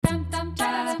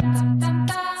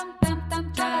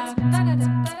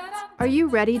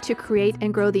ready to create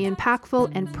and grow the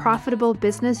impactful and profitable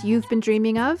business you've been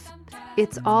dreaming of?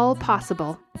 It's all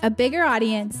possible. A bigger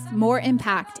audience, more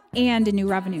impact, and a new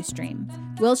revenue stream.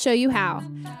 We'll show you how.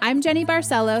 I'm Jenny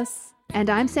Barcelos. And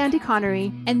I'm Sandy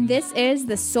Connery. And this is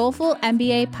the Soulful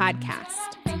MBA Podcast.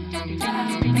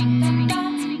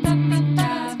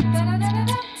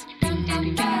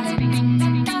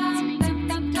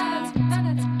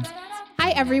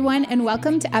 Hi, everyone, and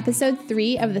welcome to episode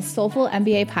 3 of the Soulful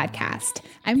MBA Podcast.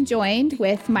 I'm joined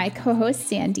with my co-host,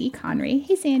 Sandy Connery.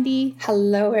 Hey, Sandy.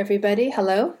 Hello, everybody.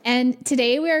 Hello. And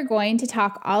today we are going to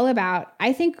talk all about,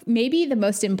 I think, maybe the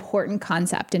most important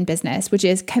concept in business, which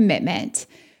is commitment.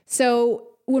 So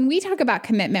when we talk about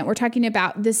commitment, we're talking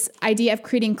about this idea of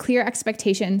creating clear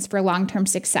expectations for long-term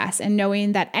success and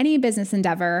knowing that any business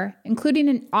endeavor, including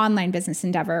an online business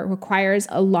endeavor, requires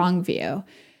a long view.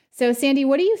 So Sandy,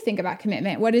 what do you think about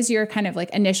commitment? What is your kind of like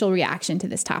initial reaction to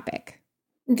this topic?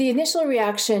 The initial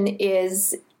reaction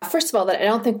is, first of all, that I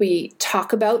don't think we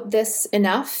talk about this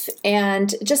enough.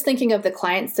 And just thinking of the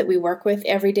clients that we work with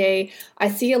every day, I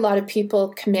see a lot of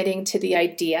people committing to the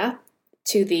idea,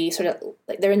 to the sort of,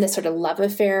 like they're in this sort of love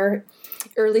affair,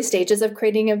 early stages of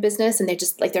creating a business, and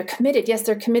they're committed. Yes,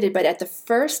 they're committed, but at the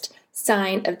first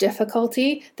sign of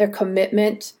difficulty, their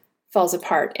commitment falls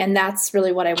apart. And that's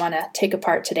really what I want to take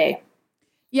apart today.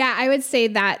 Yeah, I would say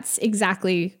that's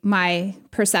exactly my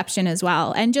perception as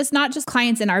well. And just not just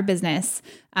clients in our business.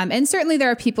 And certainly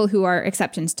there are people who are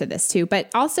exceptions to this too.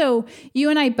 But also you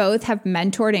and I both have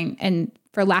mentored and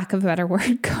for lack of a better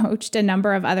word, coached a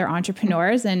number of other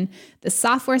entrepreneurs in the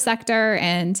software sector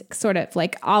and sort of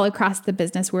like all across the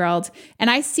business world. And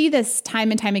I see this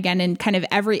time and time again in kind of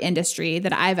every industry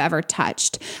that I've ever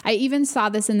touched. I even saw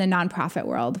this in the nonprofit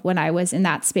world when I was in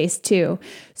that space too.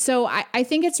 So I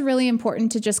think it's really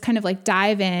important to just kind of like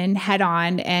dive in head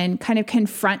on and kind of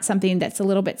confront something that's a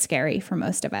little bit scary for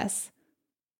most of us.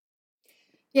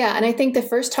 Yeah, and I think the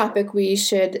first topic we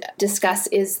should discuss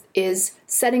is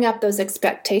setting up those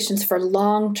expectations for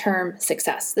long-term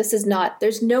success. There's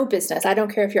no business, I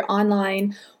don't care if you're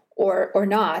online or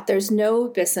not, there's no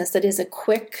business that is a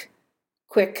quick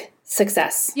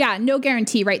success. Yeah, no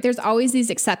guarantee, right? There's always these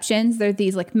exceptions. There are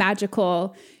these like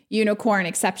magical unicorn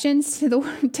exceptions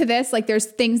to this. Like there's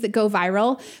things that go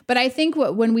viral. But I think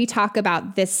when we talk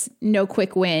about this no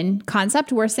quick win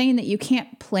concept, we're saying that you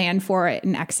can't plan for it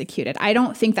and execute it. I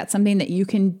don't think that's something that you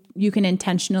can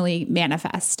intentionally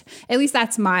manifest. At least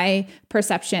that's my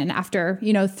perception after,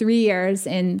 3 years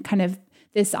in kind of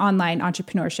this online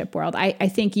entrepreneurship world. I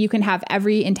think you can have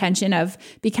every intention of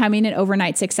becoming an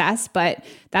overnight success, but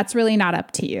that's really not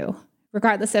up to you,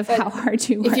 regardless of how hard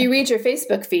you work. If you read your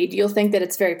Facebook feed, you'll think that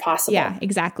it's very possible. Yeah,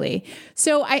 exactly.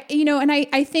 So I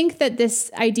think that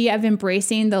this idea of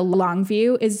embracing the long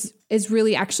view is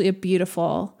really actually a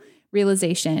beautiful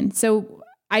realization. So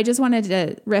I just wanted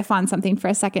to riff on something for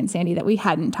a second, Sandy, that we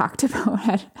hadn't talked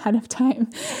about ahead of time.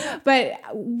 But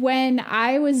when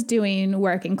I was doing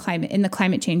work in the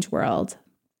climate change world,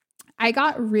 I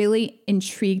got really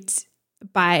intrigued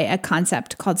by a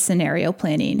concept called scenario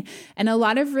planning. And a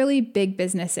lot of really big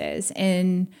businesses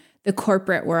in the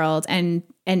corporate world and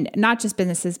not just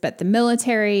businesses, but the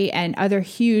military and other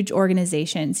huge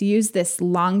organizations use this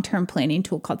long-term planning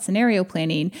tool called scenario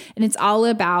planning. And it's all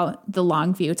about the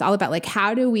long view. It's all about like,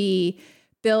 how do we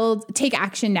take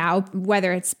action now,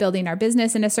 whether it's building our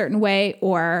business in a certain way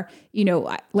or,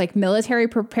 like military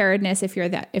preparedness, if you're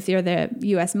the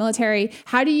US military,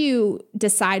 how do you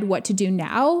decide what to do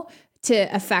now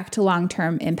to affect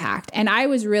long-term impact? And I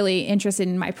was really interested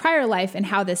in my prior life and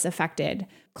how this affected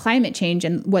climate change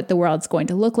and what the world's going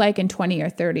to look like in 20 or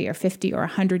 30 or 50 or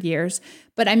 100 years.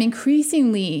 But I'm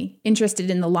increasingly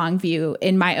interested in the long view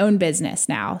in my own business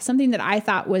now. Something that I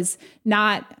thought was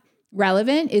not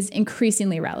relevant is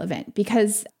increasingly relevant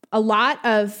because a lot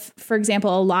of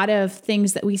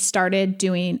things that we started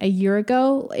doing a year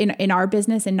ago in our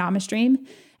business in NamaStream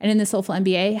and in the Soulful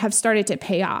MBA have started to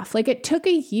pay off. Like it took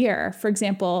a year, for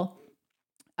example,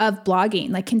 of blogging,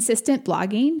 like consistent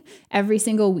blogging every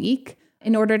single week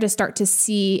in order to start to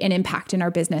see an impact in our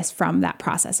business from that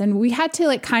process. And we had to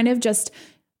like kind of just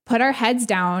put our heads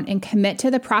down and commit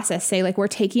to the process, say like, we're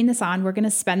taking this on, we're going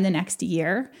to spend the next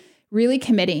year really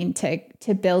committing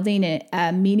to building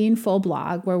a meaningful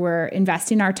blog where we're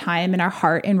investing our time and our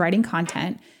heart in writing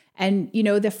content. And,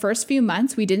 the first few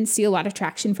months, we didn't see a lot of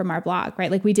traction from our blog,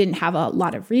 right? Like we didn't have a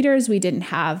lot of readers. We didn't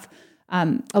have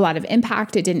a lot of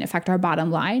impact. It didn't affect our bottom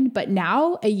line. But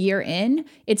now, a year in,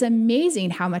 it's amazing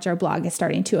how much our blog is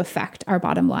starting to affect our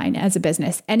bottom line as a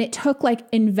business. And it took like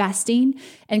investing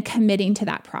and committing to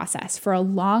that process for a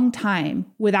long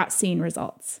time without seeing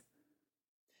results.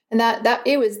 And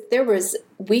there was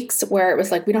weeks where it was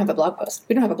like, we don't have a blog post.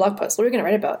 We don't have a blog post. What are we going to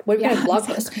write about? What are we going to blog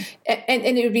post?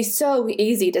 And it would be so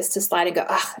easy just to slide and go,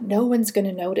 no one's going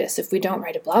to notice if we don't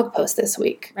write a blog post this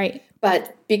week. Right.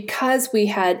 But because we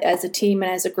had, as a team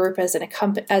and as a group, as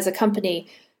a company,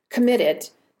 committed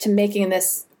to making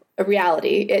this a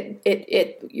reality,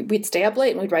 we'd stay up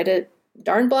late and we'd write a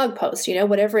darn blog post,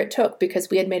 whatever it took, because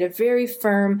we had made a very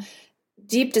firm,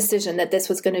 deep decision that this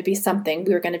was going to be something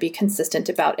we were going to be consistent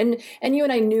about. And you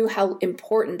and I knew how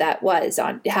important that was,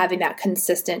 on having that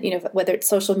consistent, whether it's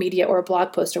social media or a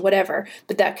blog post or whatever,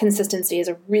 but that consistency is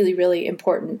a really, really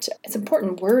important, it's an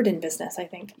important word in business, I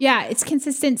think. Yeah. It's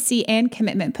consistency and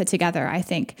commitment put together, I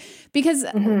think, because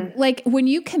like when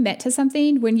you commit to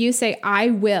something, when you say,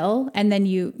 I will, and then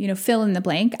you fill in the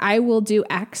blank, I will do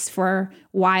X for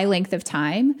Y length of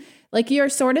time. Like you're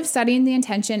sort of setting the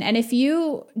intention. And if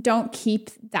you don't keep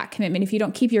that commitment, if you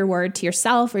don't keep your word to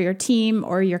yourself or your team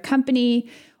or your company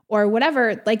or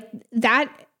whatever, like that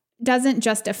doesn't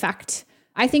just affect,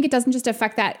 I think it doesn't just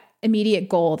affect that immediate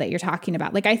goal that you're talking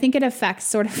about. Like I think it affects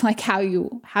sort of like how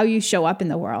you show up in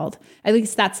the world. At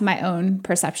least that's my own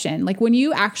perception. Like when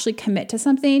you actually commit to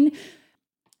something,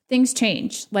 things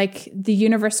change. Like the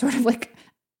universe sort of like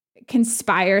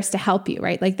conspires to help you,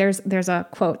 right? Like there's a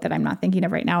quote that I'm not thinking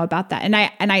of right now about that. And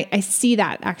I see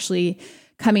that actually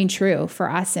coming true for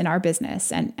us in our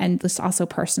business and just also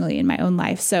personally in my own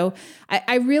life. So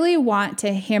I really want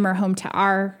to hammer home to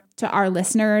our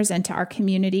listeners and to our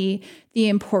community the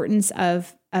importance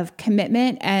of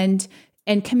commitment and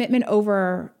commitment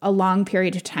over a long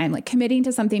period of time, like committing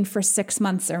to something for 6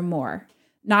 months or more.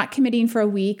 Not committing for a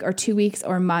week or 2 weeks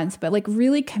or a month, but like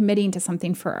really committing to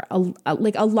something for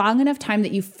a long enough time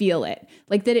that you feel it,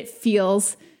 like that it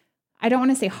feels, I don't want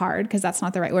to say hard because that's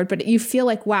not the right word, but you feel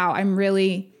like, wow, I'm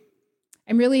really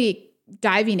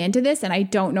diving into this and I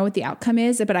don't know what the outcome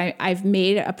is, but I've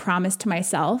made a promise to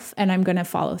myself and I'm going to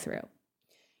follow through.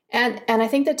 And I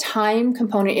think the time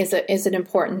component is an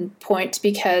important point,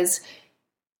 because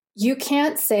you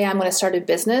can't say, I'm going to start a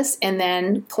business and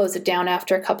then close it down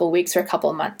after a couple of weeks or a couple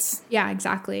of months. Yeah,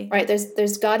 exactly. Right.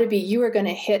 There's got to be, you are going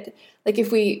to hit, like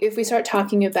if we start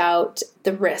talking about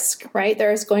the risk, right,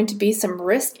 there's going to be some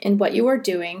risk in what you are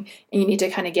doing, and you need to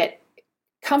kind of get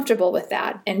comfortable with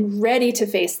that and ready to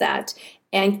face that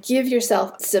and give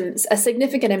yourself a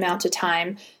significant amount of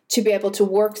time to be able to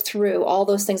work through all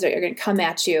those things that are going to come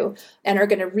at you and are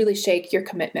going to really shake your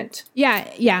commitment.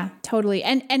 Yeah, totally.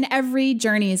 And every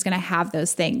journey is going to have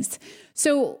those things.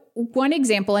 So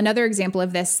another example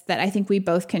of this that I think we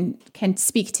both can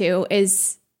speak to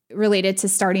is related to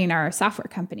starting our software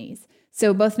companies.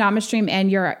 So both NamaStream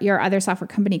and your other software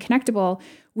company, Connectable,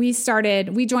 we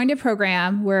joined a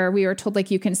program where we were told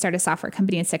like you can start a software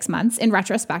company in 6 months. In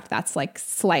retrospect, that's like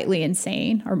slightly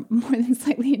insane, or more than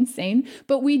slightly insane.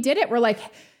 But we did it. We're like,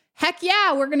 heck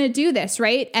yeah, we're going to do this,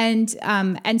 right? And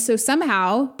so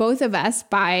somehow both of us,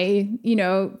 by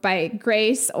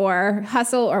grace or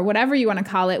hustle or whatever you want to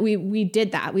call it, we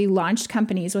did that. We launched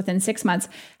companies within 6 months.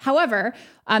 However,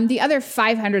 the other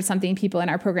 500 something people in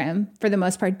our program, for the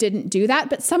most part, didn't do that.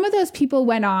 But some of those people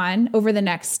went on over the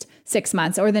next 6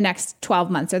 months or the next 12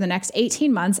 months or the next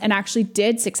 18 months and actually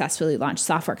did successfully launch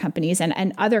software companies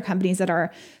and other companies that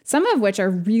are, some of which are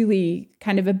really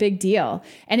kind of a big deal.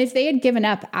 And if they had given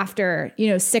up after,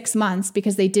 6 months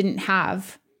because they didn't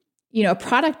have, a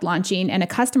product launching and a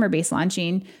customer base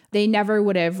launching, they never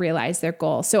would have realized their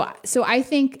goal. So I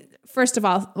think, first of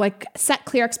all, like set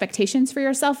clear expectations for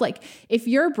yourself. Like if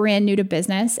you're brand new to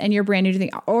business and you're brand new to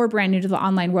the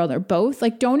online world, or both,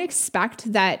 like don't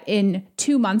expect that in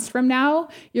 2 months from now,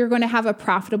 you're going to have a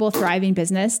profitable, thriving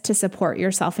business to support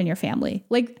yourself and your family.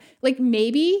 Like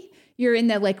maybe you're in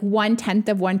the like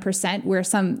 0.1% where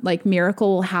some like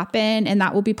miracle will happen, and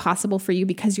that will be possible for you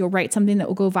because you'll write something that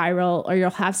will go viral, or you'll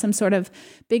have some sort of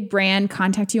big brand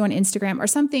contact you on Instagram or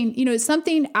something,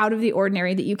 something out of the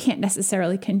ordinary that you can't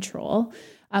necessarily control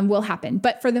will happen.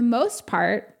 But for the most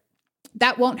part,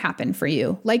 that won't happen for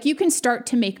you. Like you can start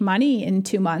to make money in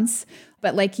 2 months,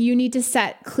 but like you need to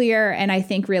set clear and I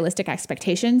think realistic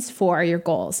expectations for your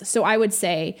goals. So I would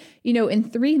say, in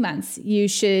 3 months, you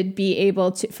should be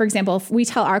able to, for example, if we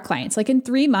tell our clients, like in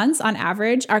 3 months on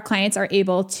average, our clients are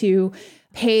able to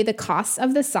pay the costs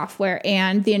of the software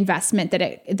and the investment that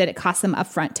it costs them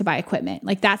upfront to buy equipment.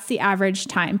 Like that's the average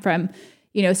time from,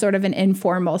 sort of an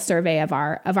informal survey of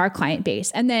our client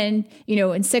base. And then,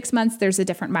 in 6 months, there's a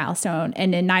different milestone.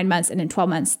 And in 9 months and in 12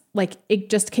 months, like it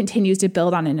just continues to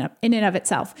build on in and of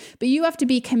itself. But you have to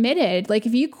be committed. Like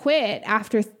if you quit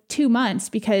after 2 months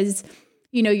because,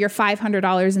 you're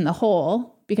 $500 in the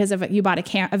hole because of you bought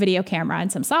a video camera and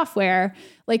some software,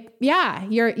 like, yeah,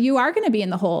 you are going to be in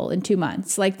the hole in 2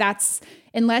 months. Like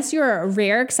unless you're a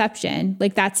rare exception,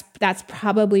 like that's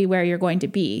probably where you're going to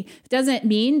be. It doesn't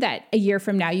mean that a year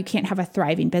from now you can't have a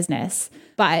thriving business,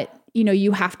 but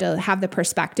you have to have the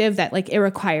perspective that like it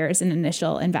requires an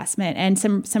initial investment and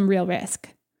some real risk.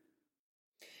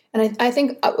 And I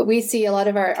think we see a lot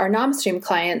of our NomStream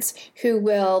clients who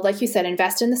will, like you said,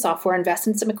 invest in the software, invest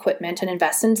in some equipment, and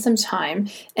invest in some time.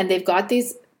 And they've got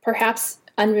these perhaps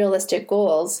unrealistic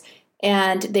goals.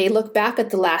 And they look back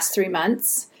at the last 3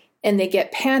 months and they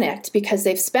get panicked because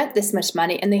they've spent this much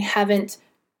money and they haven't,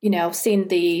 seen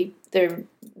the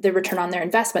return on their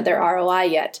investment, their ROI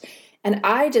yet. And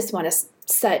I just want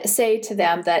to say to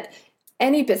them that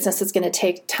any business is going to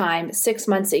take time, 6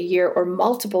 months, a year, or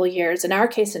multiple years. In our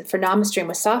case, for NomStream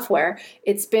with software,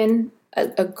 it's been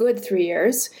a good 3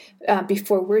 years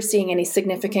before we're seeing any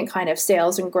significant kind of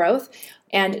sales and growth.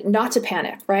 And not to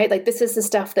panic, right? Like this is the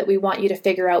stuff that we want you to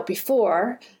figure out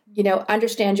before,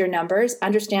 understand your numbers,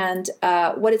 understand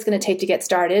what it's going to take to get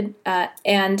started,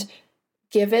 and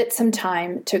give it some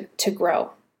time to grow.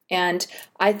 And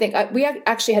I think we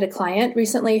actually had a client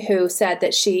recently who said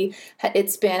that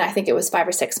it's been, I think it was 5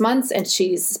 or 6 months, and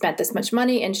she's spent this much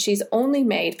money and she's only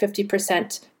made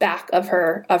 50% back of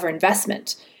her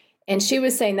investment. And she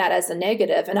was saying that as a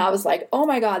negative. And I was like, oh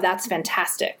my God, that's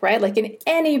fantastic, right? Like in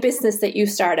any business that you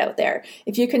start out there,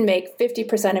 if you can make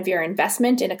 50% of your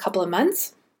investment in a couple of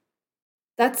months,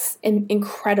 that's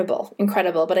incredible.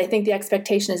 But I think the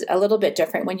expectation is a little bit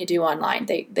different when you do online.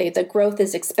 The growth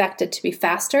is expected to be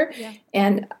faster. Yeah.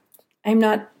 And I'm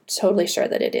not totally sure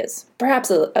that it is. Perhaps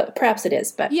it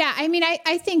is. But yeah, I mean,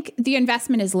 I think the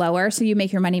investment is lower, so you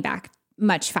make your money back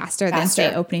much faster than,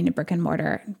 say, opening a brick and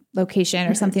mortar location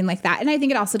or something like that. And I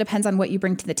think it also depends on what you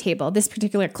bring to the table. This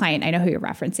particular client, I know who you're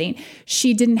referencing,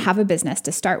 she didn't have a business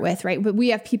to start with, right? But we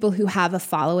have people who have a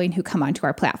following who come onto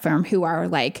our platform who are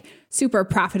like super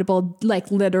profitable,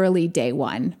 like literally day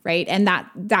one, right? And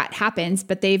that happens,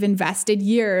 but they've invested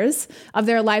years of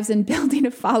their lives in building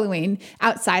a following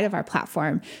outside of our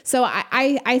platform. So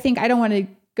I think I don't want to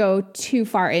go too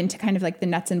far into kind of like the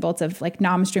nuts and bolts of like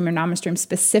NomStream or NomStream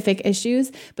specific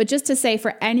issues, but just to say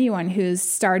for anyone who's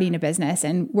starting a business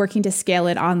and working to scale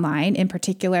it online in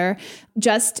particular,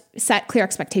 just set clear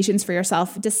expectations for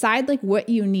yourself. Decide like what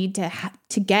you need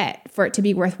to get for it to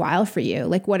be worthwhile for you.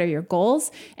 Like what are your goals?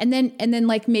 And then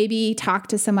like maybe talk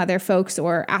to some other folks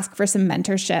or ask for some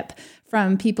mentorship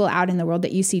from people out in the world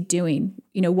that you see doing,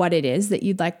 what it is that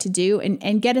you'd like to do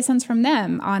and get a sense from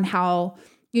them on how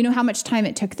much time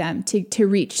it took them to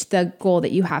reach the goal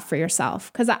that you have for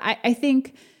yourself. Because I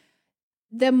think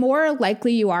the more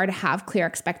likely you are to have clear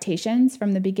expectations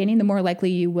from the beginning, the more likely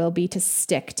you will be to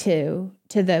stick to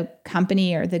the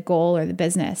company or the goal or the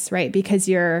business, right? Because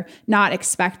you're not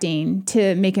expecting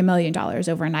to make $1 million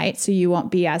overnight. So you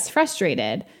won't be as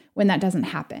frustrated when that doesn't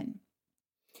happen.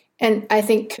 And I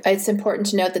think it's important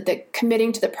to note that the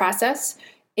committing to the process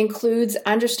includes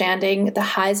understanding the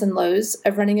highs and lows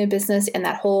of running a business and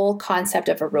that whole concept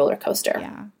of a roller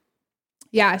coaster.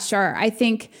 Yeah, sure. I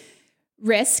think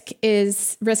risk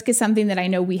is something that I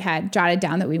know we had jotted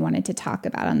down that we wanted to talk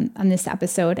about on this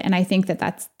episode. And I think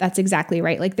that's exactly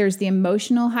right. Like there's the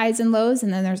emotional highs and lows,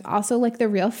 and then there's also like the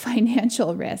real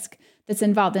financial risk that's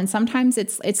involved. And sometimes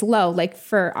it's low. Like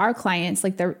for our clients,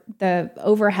 like the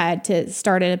overhead to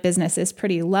start a business is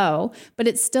pretty low, but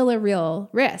it's still a real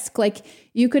risk. Like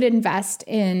you could invest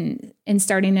in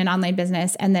starting an online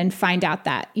business and then find out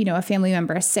that, a family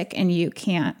member is sick and you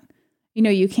can't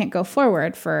go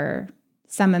forward for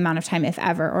some amount of time, if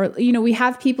ever. Or, we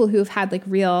have people who've had like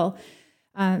real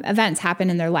events happen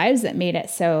in their lives that made it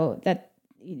so that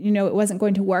it wasn't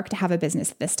going to work to have a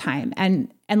business at this time.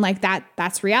 And like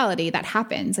that's reality that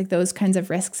happens. Like those kinds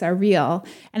of risks are real.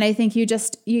 And I think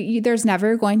there's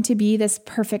never going to be this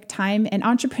perfect time. And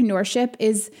entrepreneurship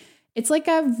it's like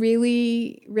a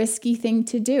really risky thing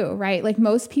to do, right? Like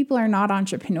most people are not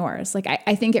entrepreneurs. Like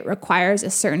I think it requires a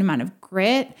certain amount of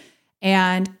grit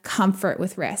and comfort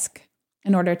with risk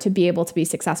in order to be able to be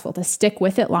successful, to stick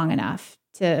with it long enough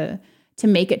to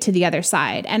make it to the other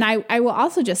side. And I will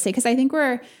also just say, because I think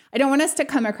I don't want us to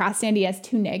come across, Sandy, as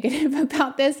too negative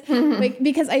about this, like,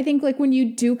 because I think like when you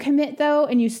do commit though,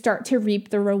 and you start to reap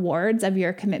the rewards of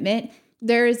your commitment,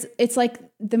 it's like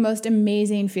the most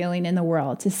amazing feeling in the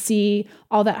world to see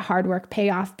all that hard work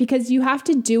pay off, because you have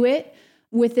to do it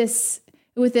with this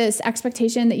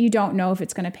expectation that you don't know if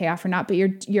it's going to pay off or not, but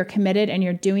you're committed and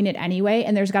you're doing it anyway.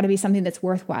 And there's got to be something that's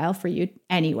worthwhile for you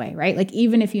anyway, right? Like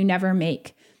even if you never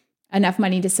make enough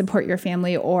money to support your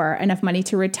family or enough money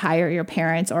to retire your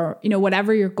parents or,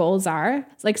 whatever your goals are.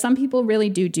 Like some people really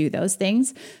do those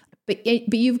things, but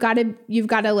you've got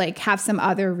to like have some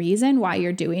other reason why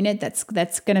you're doing it.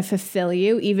 That's going to fulfill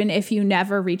you, even if you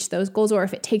never reach those goals, or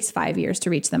if it takes 5 years to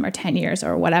reach them or 10 years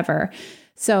or whatever.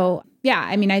 So yeah,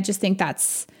 I mean, I just think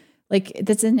that's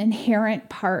an inherent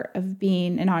part of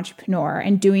being an entrepreneur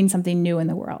and doing something new in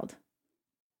the world.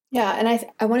 Yeah, and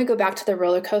I want to go back to the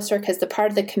roller coaster, because the part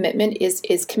of the commitment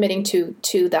is committing to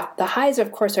the highs,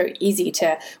 of course, are easy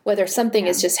to, whether something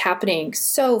is just happening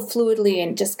so fluidly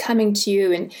and just coming to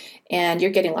you, and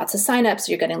you're getting lots of signups,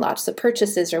 you're getting lots of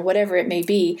purchases or whatever it may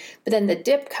be. But then the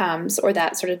dip comes, or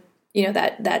that sort of,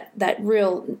 that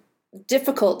real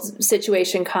difficult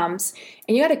situation comes,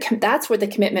 and you got to, that's where the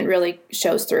commitment really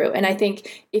shows through. And I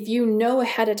think if you know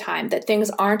ahead of time that things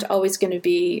aren't always going to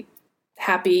be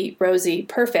happy, rosy,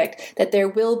 perfect, that there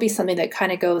will be something that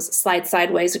kind of slides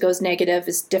sideways, it goes negative,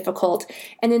 is difficult.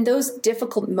 And in those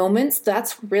difficult moments,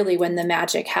 that's really when the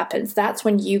magic happens. That's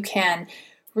when you can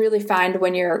really find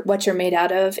what you're made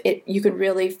out of. You can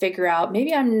really figure out,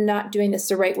 maybe I'm not doing this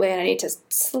the right way and I need to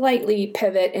slightly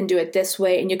pivot and do it this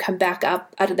way. And you come back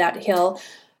up out of that hill.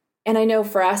 And I know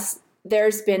for us,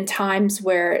 there's been times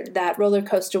where that roller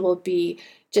coaster will be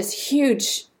just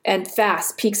huge and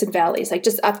fast peaks and valleys, like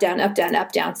just up, down, up, down,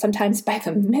 up, down, sometimes by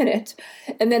the minute.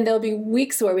 And then there'll be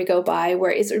weeks where we go by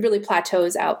where it really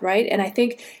plateaus out, right? And I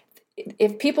think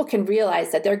if people can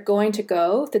realize that they're going to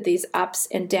go through these ups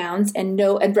and downs and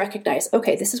know and recognize,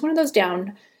 okay, this is one of those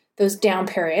down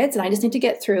periods, and I just need to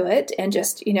get through it and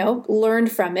just, learn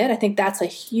from it. I think that's a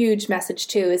huge message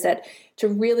too, is that to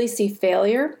really see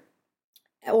failure,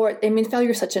 failure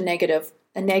is such a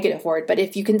negative word, but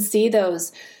if you can see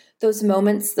those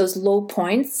moments, those low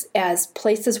points, as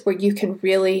places where you can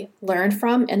really learn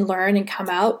from and learn and come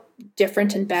out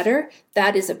different and better,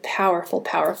 that is a powerful,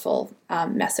 powerful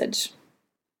message.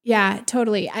 Yeah,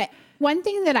 totally. One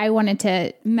thing that I wanted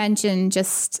to mention,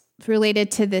 just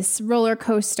related to this roller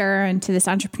coaster and to this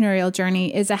entrepreneurial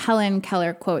journey, is a Helen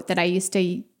Keller quote that I used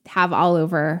to have all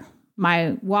over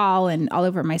my wall and all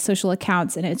over my social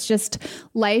accounts. And it's just,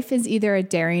 life is either a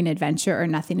daring adventure or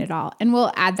nothing at all. And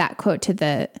we'll add that quote to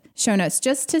the show notes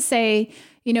just to say,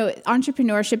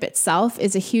 entrepreneurship itself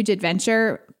is a huge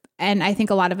adventure. And I think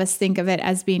a lot of us think of it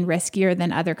as being riskier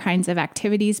than other kinds of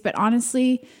activities. But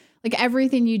honestly, like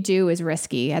everything you do is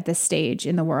risky at this stage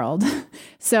in the world.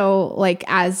 So like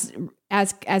as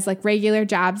like regular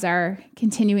jobs are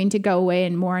continuing to go away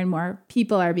and more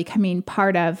people are becoming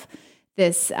part of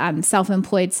this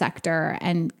self-employed sector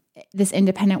and this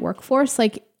independent workforce,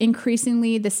 like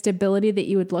increasingly the stability that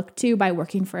you would look to by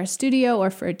working for a studio or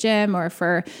for a gym or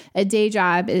for a day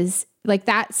job is like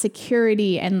that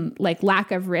security and like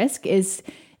lack of risk is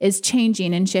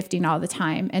changing and shifting all the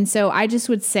time. And so I just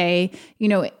would say,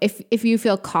 if you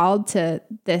feel called to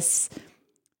this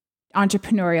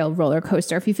entrepreneurial roller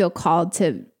coaster, if you feel called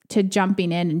to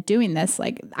jumping in and doing this,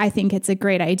 like, I think it's a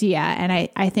great idea. And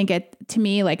I think to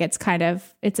me, like, it's kind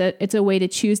of, it's a way to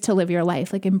choose to live your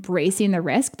life, like embracing the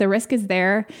risk. The risk is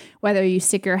there, whether you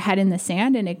stick your head in the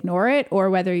sand and ignore it,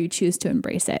 or whether you choose to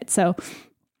embrace it. So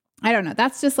I don't know.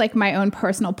 That's just like my own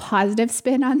personal positive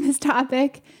spin on this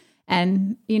topic.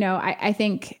 And, I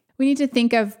think we need to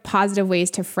think of positive ways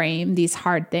to frame these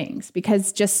hard things,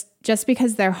 because just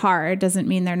because they're hard doesn't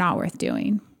mean they're not worth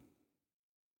doing.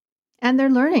 And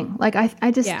they're learning. Like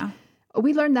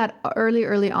we learned that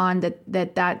early on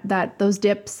that those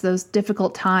dips, those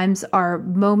difficult times are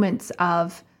moments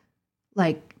of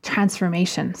like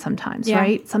transformation sometimes,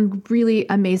 right? Some really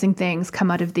amazing things come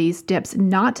out of these dips,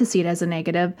 not to see it as a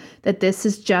negative, that this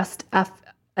is just a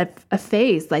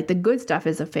phase, like the good stuff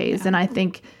is a phase. And I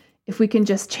think if we can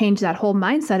just change that whole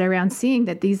mindset around seeing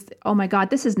that these, oh my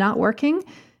God, this is not working,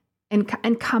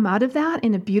 and come out of that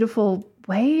in a beautiful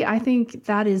way, I think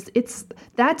that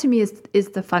to me is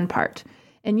the fun part.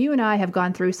 And you and I have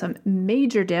gone through some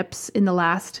major dips in the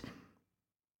last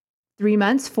 3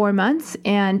 months, 4 months,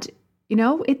 and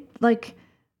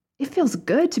it feels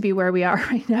good to be where we are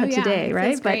right now today,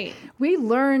 right? But great. We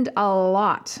learned a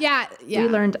lot. Yeah. We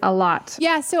learned a lot.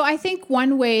 Yeah. So I think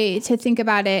one way to think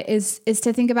about it is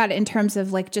to think about it in terms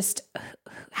of like just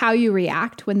how you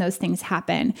react when those things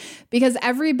happen. Because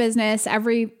every business,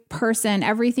 every person,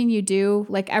 everything you do,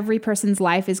 like every person's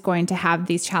life is going to have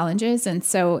these challenges. And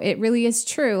so it really is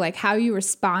true. Like how you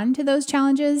respond to those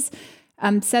challenges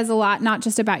says a lot, not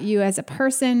just about you as a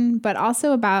person, but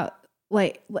also about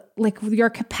like your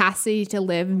capacity to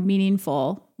live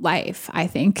meaningful life, I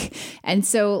think. And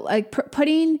so like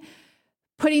putting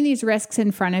putting these risks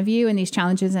in front of you and these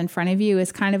challenges in front of you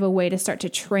is kind of a way to start to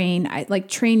train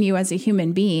you as a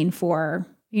human being for,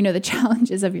 the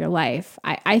challenges of your life.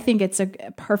 I think it's a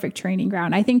perfect training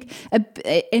ground. I think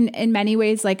in many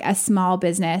ways, like a small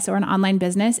business or an online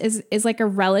business is like a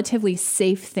relatively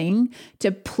safe thing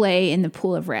to play in the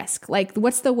pool of risk. Like,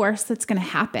 what's the worst that's going to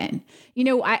happen?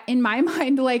 In my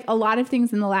mind, like a lot of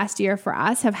things in the last year for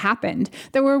us have happened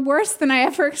that were worse than I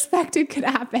ever expected could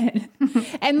happen.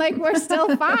 And like, we're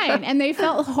still fine. And they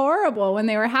felt horrible when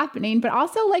they were happening, but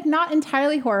also like not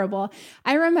entirely horrible.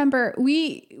 I remember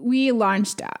we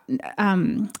launched our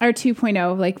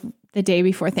 2.0, like the day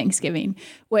before Thanksgiving,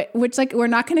 which like, we're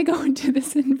not going to go into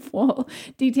this in full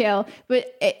detail,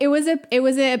 but it was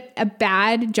a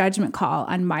bad judgment call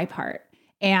on my part.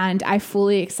 And I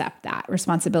fully accept that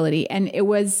responsibility. And it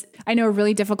was, I know, a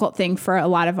really difficult thing for a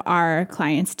lot of our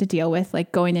clients to deal with,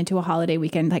 like going into a holiday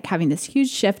weekend, like having this huge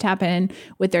shift happen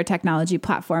with their technology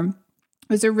platform.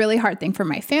 It was a really hard thing for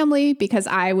my family because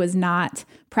I was not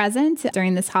present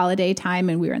during this holiday time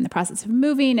and we were in the process of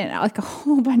moving and like a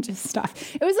whole bunch of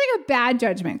stuff. It was like a bad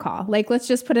judgment call. Like, let's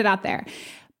just put it out there.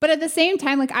 But at the same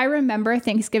time, like I remember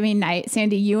Thanksgiving night,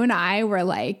 Sandy, you and I were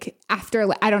like, after,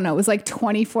 I don't know, it was like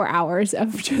 24 hours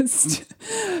of just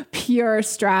pure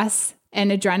stress and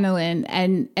adrenaline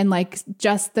and like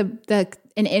just an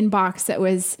inbox that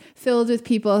was filled with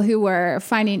people who were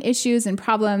finding issues and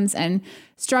problems and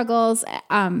struggles.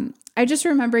 I just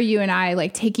remember you and I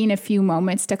like taking a few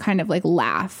moments to kind of like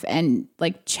laugh and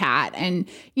like chat and,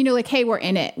 like, hey, we're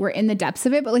in it. We're in the depths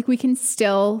of it, but like we can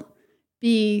still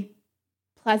be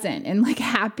pleasant and like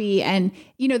happy. And,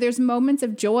 there's moments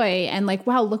of joy and like,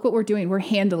 wow, look what we're doing. We're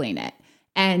handling it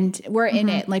and we're in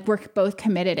it. Like we're both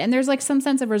committed. And there's like some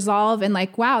sense of resolve and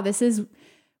like, wow,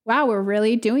 we're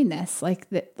really doing this. Like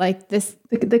this.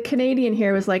 The Canadian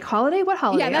here was like, holiday? What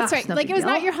holiday? Yeah, that's right. Like it was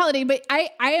not your holiday, but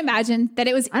I imagine that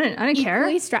it was I didn't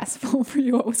equally stressful for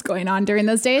you what was going on during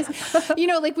those days. Like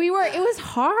it was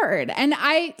hard. And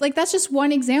that's just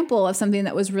one example of something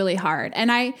that was really hard.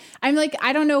 And I'm like,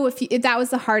 I don't know if that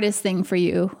was the hardest thing for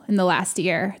you in the last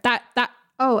year.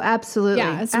 Oh, absolutely.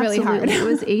 Yeah, it's really hard. It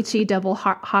was HE double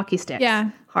hockey stick.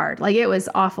 Yeah. Hard. Like it was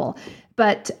awful.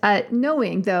 But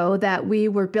knowing though that we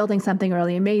were building something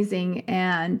really amazing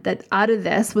and that out of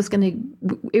this was going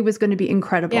to be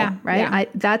incredible, right? Yeah.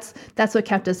 That's what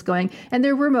kept us going. And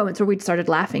there were moments where we started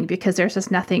laughing because there's just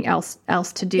nothing else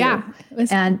to do. Yeah,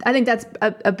 and I think that's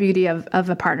a beauty of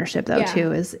a partnership though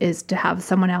too, is to have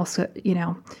someone else,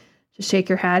 just shake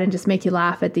your head and just make you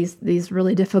laugh at these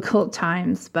really difficult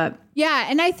times. But yeah.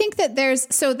 And I think that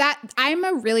I'm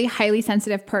a really highly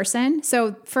sensitive person.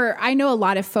 So I know a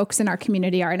lot of folks in our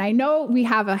community are, and I know we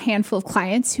have a handful of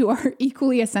clients who are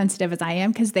equally as sensitive as I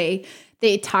am because they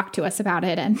talk to us about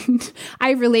it and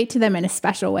I relate to them in a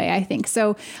special way, I think.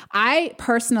 So I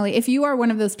personally, if you are one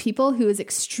of those people who is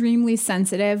extremely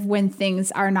sensitive when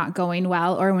things are not going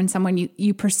well or when someone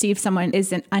you perceive someone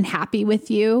isn't unhappy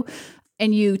with you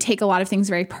and you take a lot of things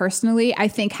very personally, I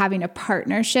think having a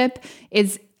partnership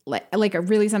is like a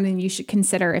really something you should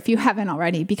consider if you haven't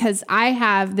already, because I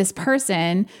have this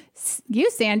person, you,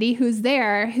 Sandy, who's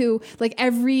there, who like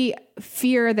every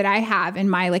fear that I have in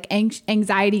my like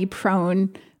anxiety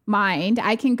prone mind,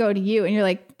 I can go to you and you're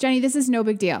like, Jenny, this is no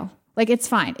big deal. Like, it's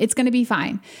fine. It's going to be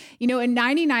fine. And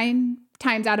 99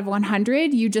 times out of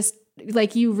 100,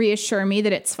 you reassure me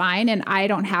that it's fine and I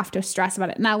don't have to stress about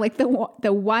it. Now, like the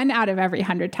one out of every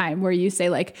 100 time where you say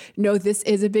like, no, this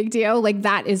is a big deal. Like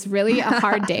that is really a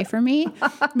hard day for me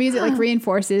because it like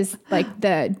reinforces like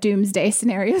the doomsday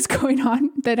scenarios going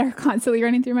on that are constantly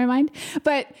running through my mind.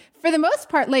 But for the most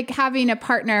part, like having a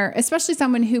partner, especially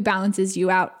someone who balances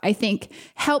you out, I think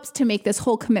helps to make this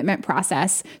whole commitment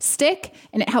process stick.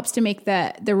 And it helps to make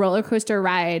the roller coaster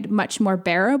ride much more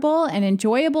bearable and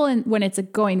enjoyable and when it's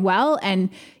going well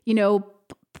and,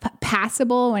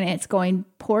 passable when it's going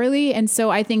poorly. And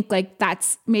so I think like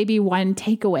that's maybe one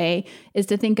takeaway is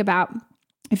to think about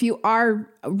if you are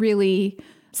really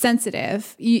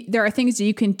sensitive, there are things that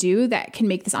you can do that can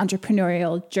make this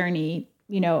entrepreneurial journey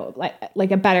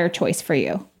like a better choice for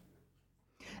you.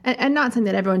 And not saying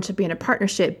that everyone should be in a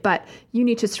partnership, but you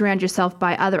need to surround yourself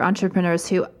by other entrepreneurs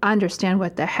who understand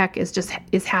what the heck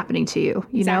is happening to you,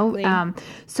 Exactly.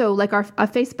 So like a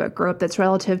Facebook group that's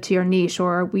relative to your niche,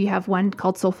 or we have one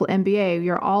called Soulful MBA,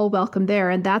 you're all welcome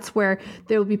there. And that's where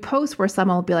there will be posts where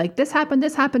someone will be like, this happened,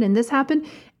 and this happened.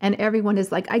 And everyone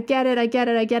is like, I get it.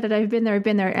 I've been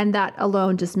there. And that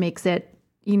alone just makes it,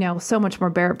 so much more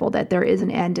bearable that there is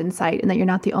an end in sight and that you're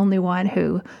not the only one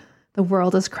who the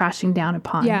world is crashing down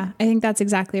upon. Yeah, I think that's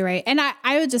exactly right. And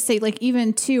I would just say, like,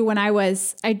 even too, when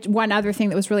one other thing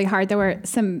that was really hard, there were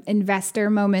some investor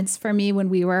moments for me when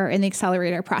we were in the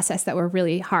accelerator process that were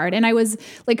really hard. And I was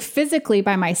like physically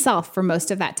by myself for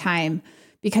most of that time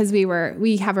because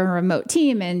we have a remote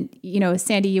team and, you know,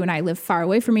 Sandy, you and I live far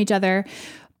away from each other.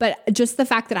 But just the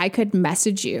fact that I could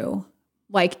message you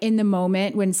like in the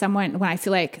moment when I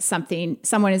feel like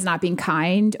someone is not being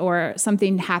kind or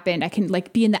something happened, I can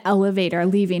like be in the elevator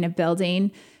leaving a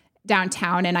building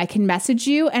downtown and I can message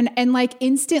you and like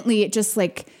instantly it just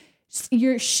like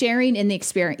you're sharing in the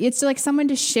experience. It's like someone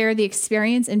to share the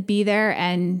experience and be there,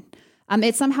 and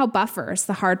it somehow buffers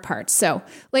the hard parts. So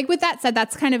like with that said,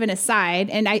 that's kind of an aside.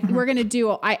 And we're going to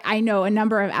do, I know, a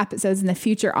number of episodes in the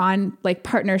future on like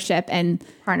partnership.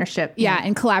 Yeah.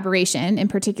 And collaboration in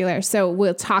particular. So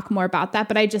we'll talk more about that.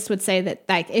 But I just would say that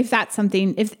like, if that's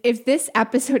something, if this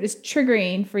episode is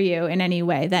triggering for you in any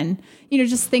way, then, you know,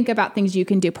 just think about things you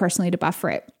can do personally to buffer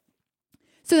it.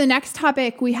 So the next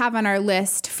topic we have on our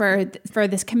list for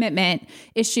this commitment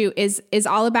issue is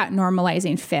all about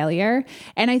normalizing failure.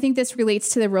 And I think this relates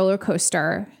to the roller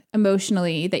coaster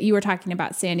emotionally that you were talking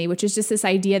about, Sandy, which is just this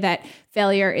idea that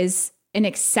failure is an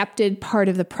accepted part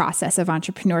of the process of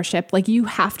entrepreneurship. Like you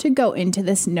have to go into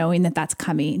this knowing that that's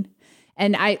coming.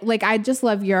 And I just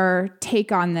love your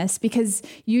take on this because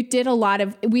you did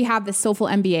we have the Soulful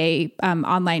MBA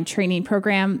online training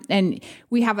program, and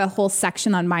we have a whole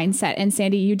section on mindset. And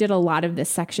Sandy, you did a lot of this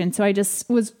section. So I just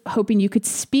was hoping you could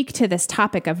speak to this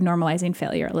topic of normalizing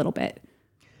failure a little bit.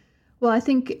 Well, I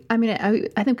think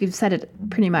we've said it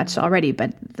pretty much already,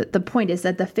 but the point is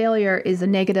that the failure is a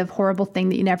negative, horrible thing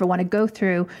that you never want to go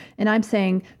through. And I'm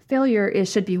saying failure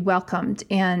should be welcomed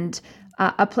and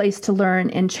a place to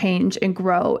learn and change and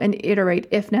grow and iterate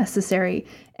if necessary,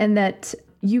 and that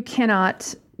you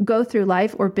cannot go through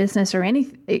life or business or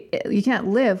anything. You can't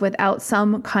live without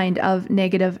some kind of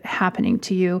negative happening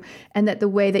to you, and that the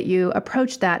way that you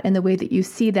approach that and the way that you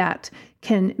see that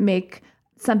can make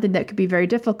something that could be very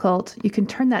difficult, you can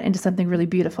turn that into something really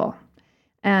beautiful.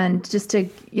 And just to,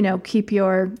 you know, keep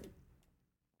your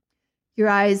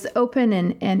eyes open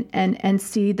and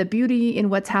see the beauty in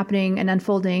what's happening and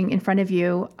unfolding in front of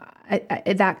you,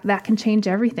 that can change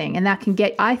everything. And that can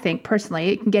get, I think personally,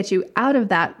 it can get you out of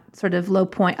that sort of low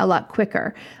point a lot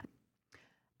quicker.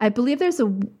 I believe there's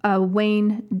a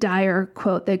Wayne Dyer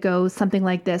quote that goes something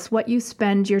like this: what you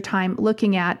spend your time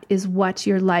looking at is what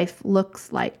your life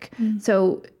looks like.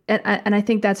 So, and I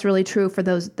think that's really true for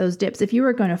those dips. If you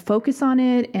were going to focus on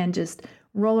it and just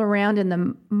roll around in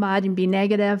the mud and be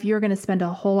negative, you're going to spend a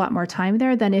whole lot more time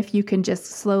there than if you can just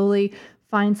slowly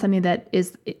find something that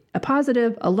is a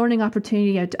positive, a learning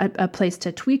opportunity, a place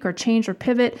to tweak or change or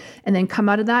pivot, and then come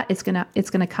out of that.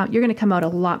 You're going to come out a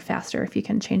lot faster if you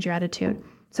can change your attitude.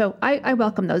 So I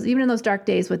welcome those, even in those dark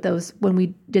days with those, when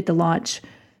we did the launch,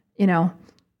 you know,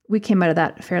 we came out of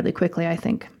that fairly quickly, I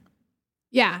think.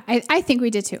 Yeah, I think we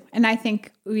did too. And I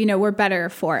think, you know, we're better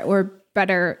for it. We're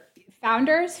better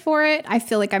founders for it. I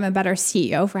feel like I'm a better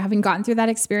CEO for having gone through that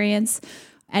experience.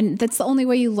 And that's the only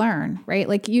way you learn, right?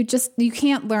 Like you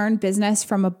can't learn business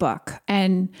from a book.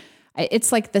 And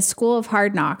it's like the school of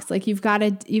hard knocks. Like you've got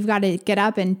to get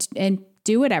up and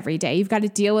do it every day. You've got to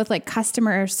deal with like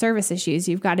customer service issues.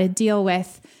 You've got to deal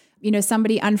with, you know,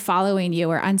 somebody unfollowing you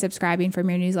or unsubscribing from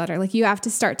your newsletter. Like you have to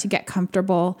start to get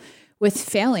comfortable with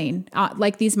failing,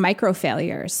 like these micro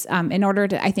failures. In order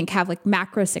to, I think, have like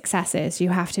macro successes, you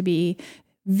have to be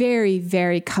very,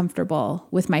 very comfortable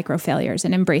with micro failures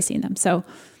and embracing them. So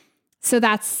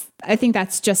I think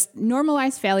that's just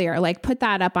normalized failure. Like put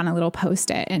that up on a little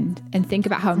Post-it and think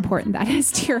about how important that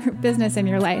is to your business and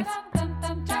your life.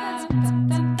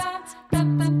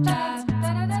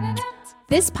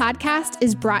 This podcast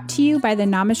is brought to you by the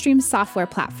NamaStream software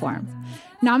platform.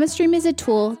 NamaStream is a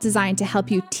tool designed to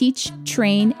help you teach,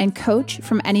 train, and coach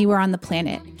from anywhere on the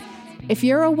planet. If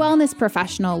you're a wellness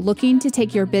professional looking to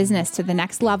take your business to the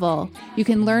next level, you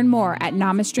can learn more at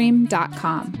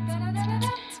namastream.com.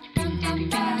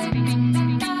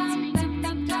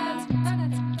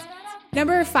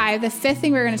 Number 5, the fifth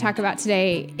thing we're going to talk about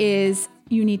today is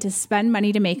you need to spend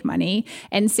money to make money.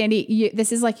 And Sandy,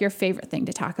 this is like your favorite thing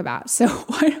to talk about. So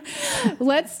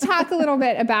let's talk a little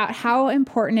bit about how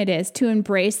important it is to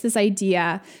embrace this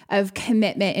idea of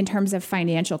commitment in terms of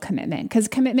financial commitment, because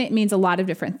commitment means a lot of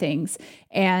different things.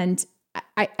 And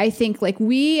I think like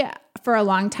we, for a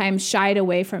long time, shied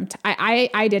away from,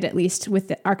 I did at least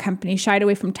with our company, shied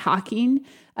away from talking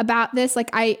about this. Like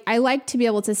I like to be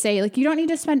able to say, like, you don't need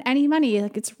to spend any money.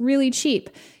 Like it's really cheap.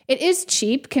 It is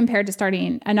cheap compared to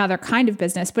starting another kind of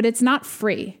business, but it's not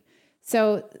free.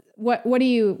 So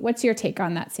what's your take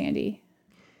on that, Sandy?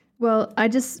 Well, I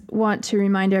just want to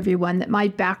remind everyone that my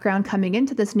background coming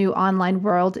into this new online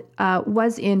world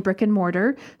was in brick and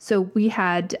mortar. So we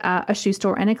had a shoe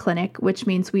store and a clinic, which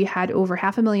means we had over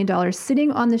 $500,000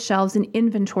 sitting on the shelves in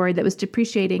inventory that was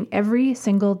depreciating every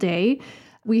single day.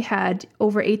 We had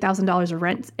over $8,000 of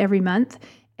rent every month.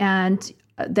 And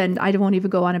then I won't even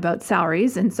go on about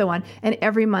salaries and so on. And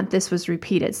every month this was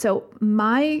repeated. So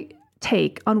my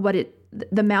take on the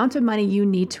amount of money you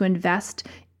need to invest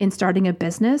in starting a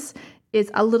business is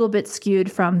a little bit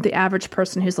skewed from the average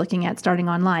person who's looking at starting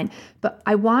online. But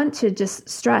I want to just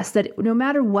stress that no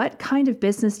matter what kind of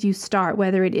business you start,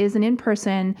 whether it is an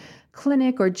in-person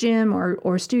clinic or gym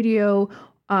or studio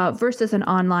versus an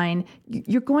online,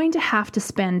 you're going to have to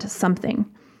spend something.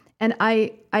 And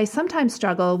I sometimes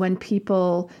struggle when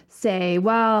people say,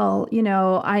 well,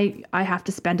 I have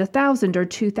to spend $1,000 or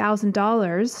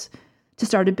 $2,000 to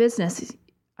start a business.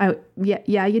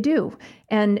 Yeah, you do.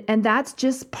 And that's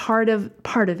just part of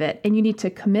it. And you need to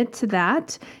commit to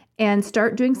that and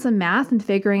start doing some math and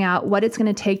figuring out what it's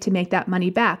going to take to make that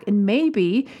money back. And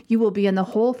maybe you will be in the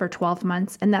hole for 12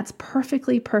 months, and that's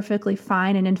perfectly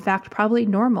fine. And in fact, probably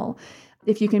normal.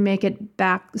 If you can make it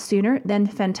back sooner, then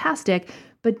fantastic.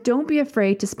 But don't be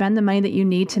afraid to spend the money that you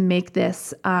need to make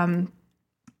this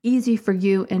easy for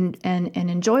you and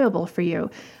enjoyable for you.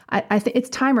 I think it's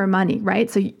time or money, right?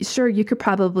 So sure, you could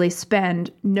probably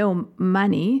spend no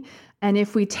money. And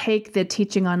if we take the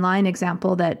teaching online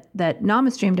example that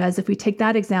NamaStream does, if we take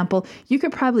that example, you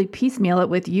could probably piecemeal it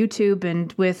with YouTube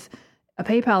and with a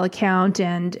PayPal account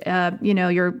and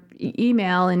your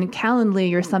email and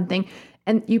Calendly or something.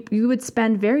 And you would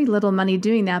spend very little money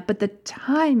doing that, but the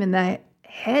time and the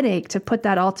headache to put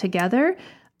that all together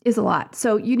is a lot.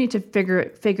 So you need to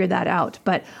figure that out.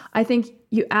 But I think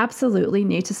you absolutely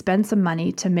need to spend some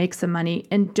money to make some money,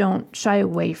 and don't shy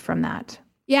away from that.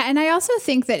 Yeah. And I also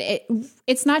think that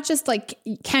it's not just like,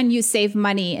 can you save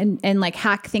money and like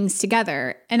hack things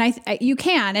together? And you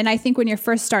can. And I think when you're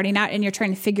first starting out and you're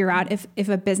trying to figure out if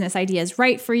a business idea is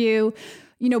right for you,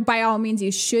 by all means,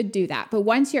 you should do that. But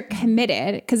once you're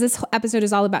committed, because this episode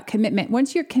is all about commitment,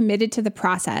 once you're committed to the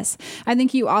process, I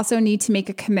think you also need to make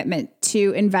a commitment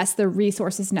to invest the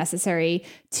resources necessary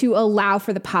to allow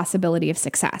for the possibility of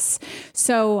success.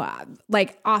 So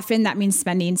like often that means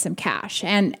spending some cash.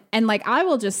 And like I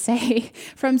will just say,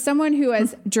 from someone who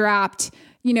has dropped,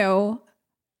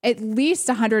 at least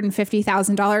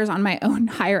 $150,000 on my own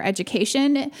higher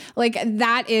education, like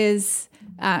that is...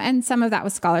 and some of that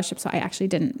was scholarship, so I actually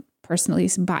didn't personally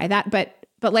buy that. But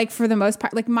like for the most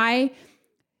part, like my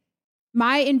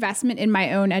investment in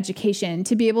my own education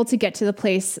to be able to get to the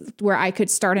place where I could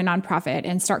start a nonprofit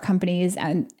and start companies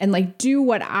and like do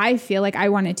what I feel like I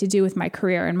wanted to do with my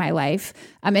career and my life.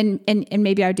 And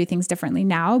maybe I would do things differently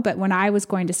now. But when I was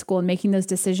going to school and making those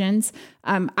decisions,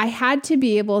 I had to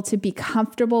be able to be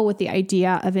comfortable with the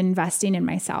idea of investing in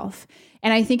myself.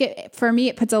 And I think for me,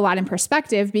 it puts a lot in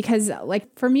perspective, because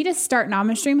like for me to start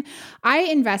NamaStream, I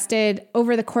invested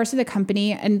over the course of the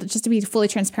company, and just to be fully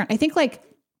transparent, I think like,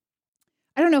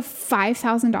 I don't know,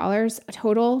 $5,000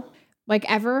 total, like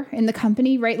ever in the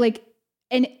company, right? Like,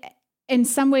 and in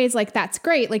some ways, like that's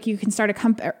great. Like you can start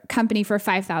a company for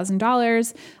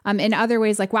 $5,000. In other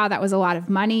ways, like, wow, that was a lot of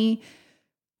money.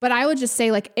 But I would just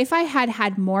say, like, if I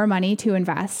had more money to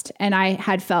invest and I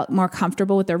had felt more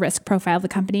comfortable with the risk profile of the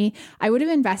company, I would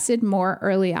have invested more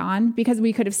early on, because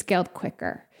we could have scaled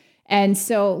quicker. And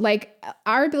so like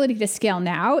our ability to scale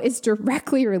now is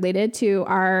directly related to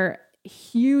our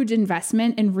huge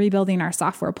investment in rebuilding our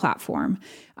software platform.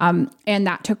 And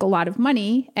that took a lot of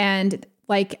money. And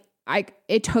like,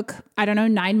 it took,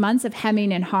 9 months of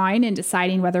hemming and hawing and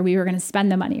deciding whether we were going to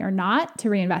spend the money or not to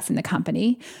reinvest in the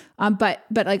company. But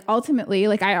like ultimately,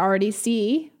 like I already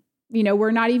see,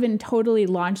 we're not even totally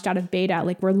launched out of beta.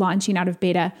 Like we're launching out of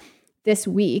beta this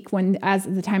week, as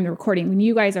the time of the recording, when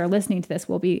you guys are listening to this,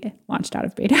 we'll be launched out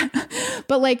of beta.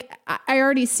 But like, I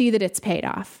already see that it's paid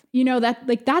off, that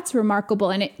like, that's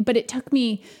remarkable. But it took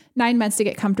me 9 months to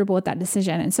get comfortable with that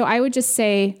decision. And so I would just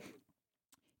say,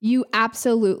 you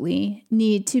absolutely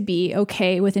need to be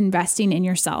okay with investing in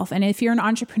yourself. And if you're an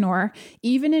entrepreneur,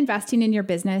 even investing in your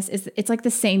business it's like the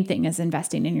same thing as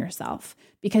investing in yourself,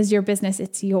 because your business,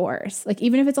 it's yours. Like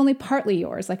even if it's only partly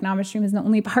yours, like NamaStream is not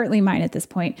only partly mine at this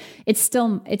point, it's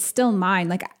still mine.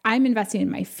 Like I'm investing in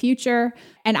my future,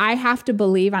 and I have to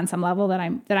believe on some level that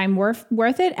I'm worth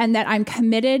it, and that I'm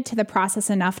committed to the process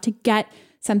enough to get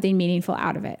something meaningful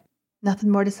out of it.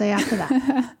 Nothing more to say after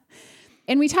that.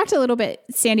 And we talked a little bit,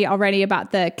 Sandy, already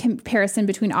about the comparison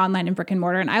between online and brick and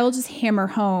mortar. And I will just hammer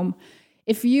home,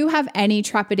 if you have any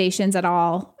trepidations at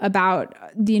all about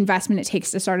the investment it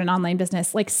takes to start an online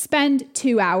business, like spend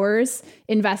 2 hours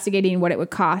investigating what it would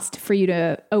cost for you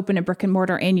to open a brick and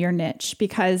mortar in your niche,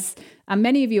 because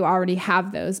many of you already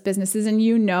have those businesses and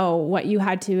you know what you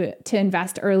had to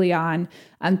invest early on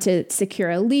to secure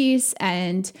a lease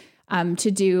and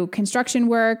to do construction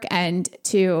work and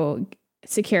to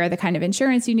secure the kind of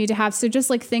insurance you need to have. So just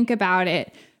like think about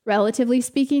it relatively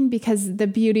speaking, because the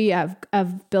beauty of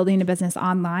building a business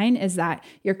online is that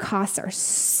your costs are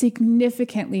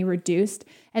significantly reduced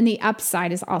and the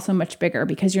upside is also much bigger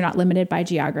because you're not limited by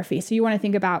geography. So you want to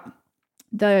think about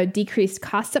the decreased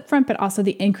costs up front, but also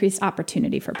the increased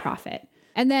opportunity for profit.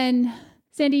 And then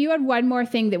Sandy, you had one more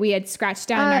thing that we had scratched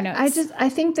down in our notes. I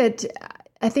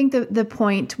think the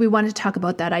point, we wanted to talk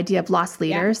about that idea of lost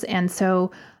leaders. Yeah. And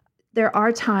so there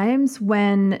are times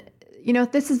when,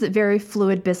 this is a very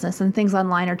fluid business and things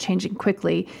online are changing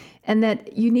quickly, and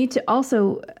that you need to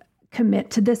also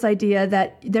commit to this idea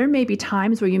that there may be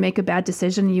times where you make a bad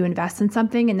decision, you invest in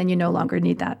something, and then you no longer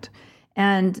need that,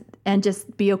 and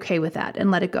just be okay with that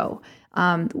and let it go.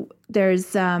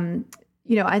 There's, I'm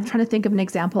trying to think of an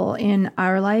example in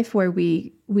our life where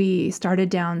we started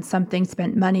down something,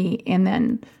 spent money, and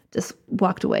then just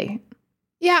walked away.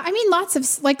 Yeah, I mean, lots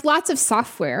of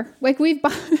software, like we've,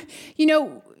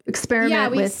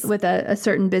 experiment with a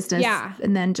certain business,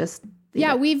 and then just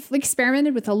we've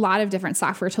experimented with a lot of different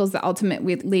software tools that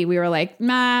ultimately we were like,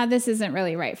 this isn't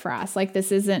really right for us. Like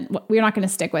we're not going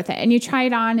to stick with it. And you try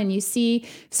it on and you see,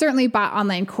 certainly bought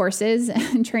online courses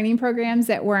and training programs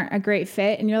that weren't a great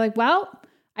fit. And you're like, well,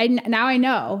 now I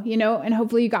know, and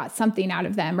hopefully you got something out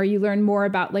of them, or you learn more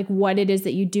about like what it is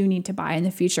that you do need to buy in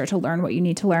the future to learn what you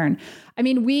need to learn. I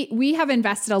mean, we have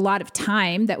invested a lot of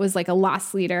time that was like a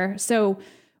loss leader. So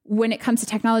when it comes to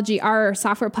technology, our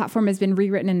software platform has been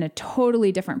rewritten in a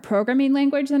totally different programming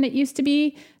language than it used to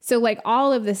be. So like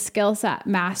all of the skill set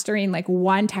mastering like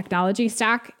one technology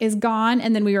stack is gone.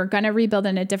 And then we were going to rebuild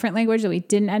in a different language that we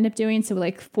didn't end up doing. So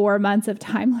like 4 months of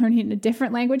time learning a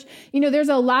different language. There's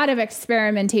a lot of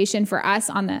experimentation for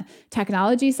us on the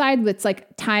technology side. It's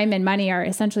like time and money are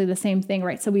essentially the same thing,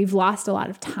 right? So we've lost a lot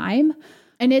of time.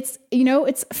 And it's,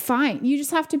 it's fine. You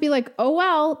just have to be like, oh,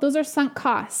 well, those are sunk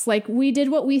costs. Like we did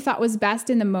what we thought was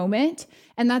best in the moment,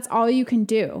 and that's all you can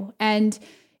do. And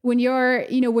when you're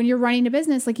running a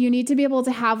business, like you need to be able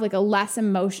to have like a less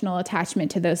emotional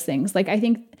attachment to those things. Like I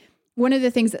think one of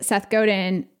the things that Seth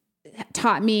Godin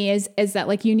taught me is that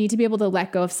like you need to be able to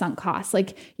let go of sunk costs.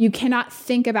 Like you cannot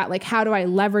think about like, how do I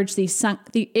leverage these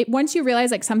once you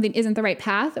realize like something isn't the right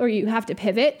path or you have to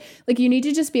pivot, like you need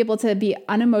to just be able to be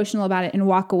unemotional about it and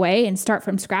walk away and start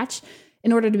from scratch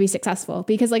in order to be successful.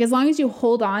 Because like as long as you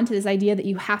hold on to this idea that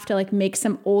you have to like make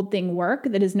some old thing work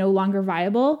that is no longer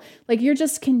viable, like you're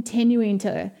just continuing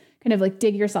to kind of like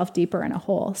dig yourself deeper in a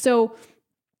hole. So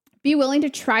be willing to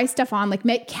try stuff on, like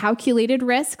make calculated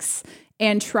risks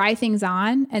and try things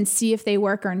on and see if they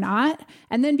work or not.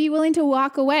 And then be willing to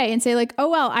walk away and say like, oh,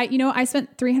 well, I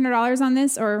spent $300 on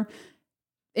this, or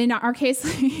in our case,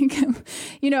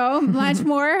 much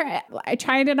more. I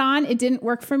tried it on, it didn't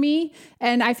work for me.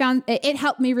 And I found it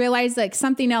helped me realize like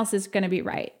something else is going to be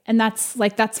right. And that's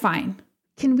fine.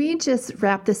 Can we just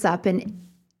wrap this up and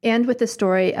end with the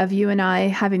story of you and I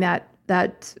having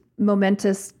that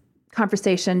momentous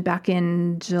conversation back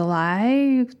in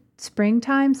July,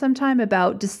 springtime sometime,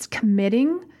 about just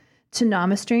committing to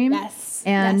NamaStream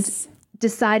and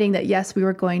deciding that, yes, we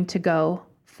were going to go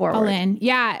forward. All in.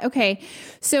 Yeah. Okay.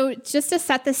 So just to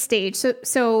set the stage.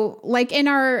 So like in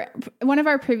one of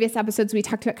our previous episodes, we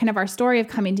talked about kind of our story of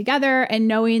coming together and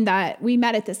knowing that we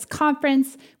met at this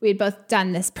conference. We had both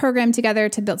done this program together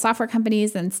to build software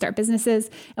companies and start businesses.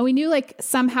 And we knew like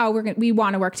somehow we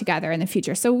want to work together in the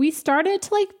future. So we started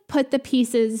to like put the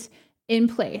pieces in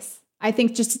place. I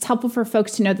think just it's helpful for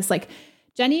folks to know this, like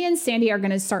Jenny and Sandy are going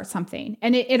to start something,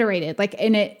 and it iterated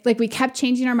we kept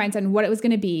changing our minds on what it was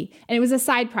going to be. And it was a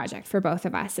side project for both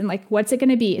of us. And like, what's it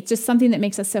going to be? It's just something that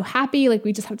makes us so happy. Like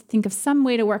we just have to think of some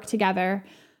way to work together.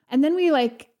 And then we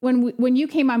like, when you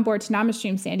came on board to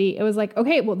NamaStream, Sandy, it was like,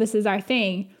 okay, well, this is our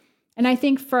thing. And I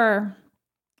think for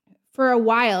a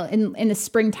while in the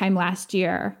springtime last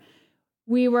year,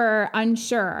 we were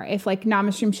unsure if like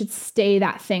NamaStream should stay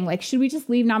that thing. Like, should we just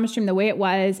leave NamaStream the way it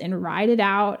was and ride it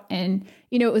out? And,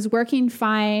 it was working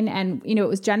fine, and, it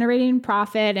was generating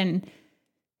profit and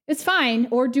it's fine.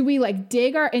 Or do we like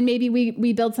dig and maybe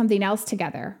we build something else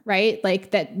together, right?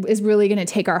 Like that is really going to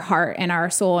take our heart and our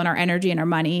soul and our energy and our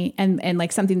money and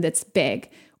like something that's big.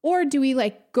 Or do we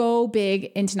like go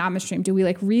big into NamaStream? Do we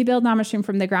like rebuild NamaStream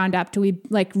from the ground up? Do we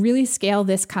like really scale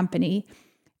this company?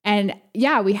 And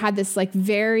yeah, we had this like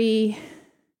very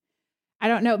I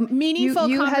don't know, meaningful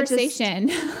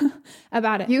conversation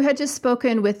about it. You had just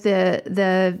spoken with the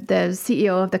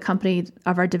CEO of the company,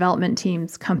 of our development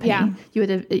team's company. Yeah. You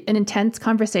had an intense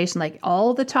conversation, like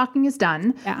all the talking is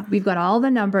done. Yeah. We've got all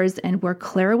the numbers and we're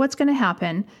clear what's going to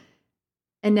happen.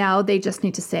 And now they just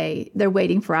need to say, they're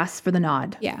waiting for us for the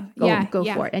nod. Yeah. Go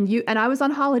for it. And I was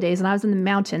on holidays and I was in the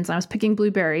mountains and I was picking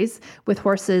blueberries with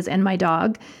horses and my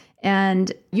dog.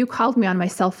 And you called me on my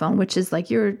cell phone, which is like,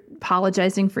 you're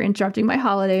apologizing for interrupting my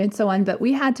holiday and so on. But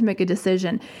we had to make a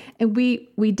decision. And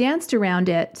we danced around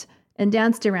it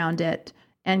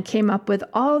and came up with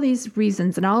all these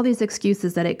reasons and all these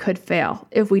excuses that it could fail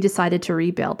if we decided to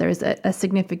rebuild. There's a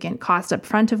significant cost up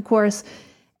front, of course.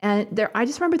 And I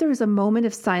just remember there was a moment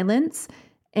of silence,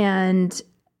 and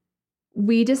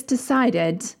we just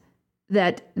decided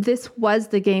that this was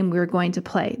the game we were going to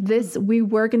play. We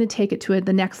were going to take it to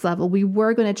the next level. We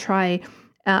were going to try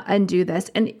and do this.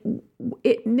 And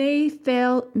it may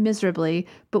fail miserably,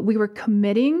 but we were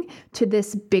committing to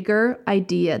this bigger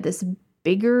idea, this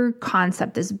bigger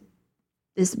concept, this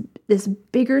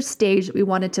bigger stage that we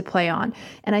wanted to play on.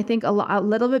 And I think a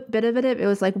little bit of it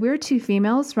was like, we're two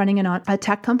females running a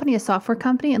tech company, a software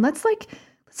company, and let's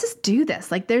just do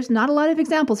this. Like, there's not a lot of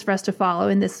examples for us to follow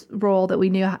in this role that we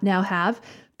now have,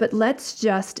 but let's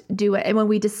just do it. And when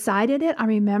we decided it, I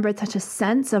remember such a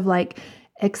sense of like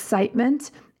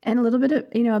excitement and a little bit of,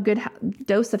 a good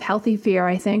dose of healthy fear,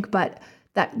 I think. But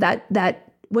that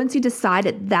once you decide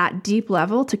at that deep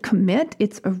level to commit,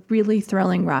 it's a really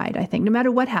thrilling ride, I think, no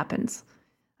matter what happens.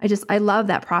 I love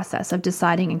that process of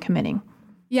deciding and committing.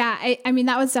 Yeah, I mean,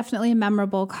 that was definitely a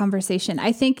memorable conversation.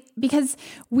 I think because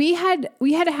we had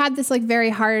this like very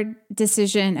hard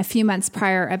decision a few months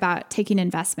prior about taking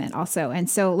investment also. And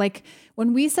so like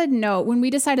when we said no, when we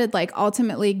decided like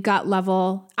ultimately gut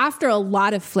level, after a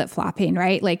lot of flip-flopping,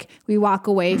 right? Like we walk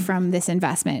away from this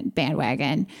investment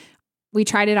bandwagon. We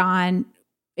tried it on.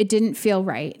 It didn't feel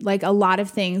right. Like a lot of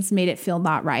things made it feel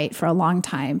not right for a long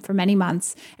time, for many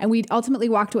months. And we ultimately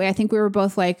walked away. I think we were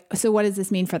both like, so what does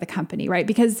this mean for the company, right?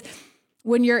 Because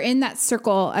when you're in that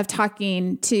circle of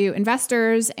talking to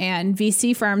investors and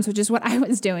VC firms, which is what I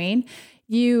was doing,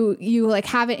 you like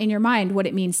have it in your mind what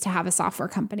it means to have a software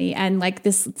company. And like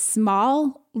this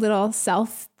small little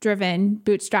self-driven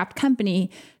bootstrapped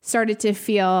company started to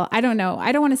feel, I don't know,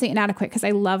 I don't want to say inadequate because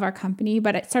I love our company,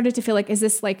 but it started to feel like, is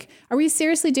this like, are we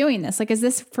seriously doing this? Like, is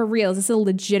this for real? Is this a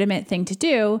legitimate thing to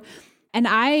do? And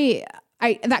I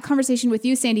that conversation with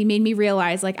you, Sandy, made me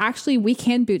realize like, actually we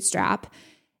can bootstrap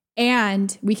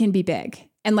and we can be big.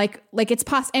 And like it's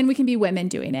possible, and we can be women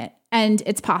doing it, and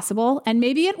it's possible, and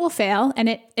maybe it will fail, and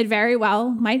it very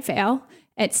well might fail.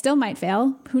 It still might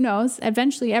fail. Who knows?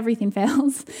 Eventually everything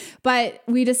fails. But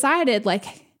we decided like,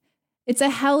 it's a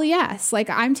hell yes. Like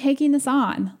I'm taking this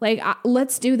on, like,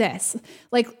 let's do this.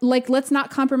 Like, let's not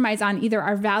compromise on either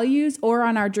our values or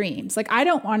on our dreams. Like, I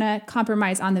don't want to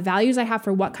compromise on the values I have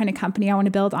for what kind of company I want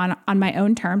to build on my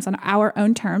own terms, on our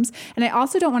own terms. And I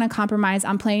also don't want to compromise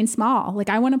on playing small. Like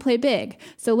I want to play big.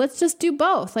 So let's just do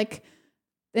both. Like,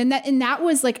 and that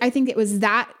was like, I think it was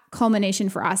that culmination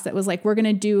for us that was like, we're going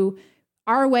to do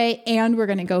our way and we're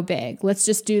going to go big. Let's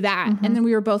just do that. Mm-hmm. And then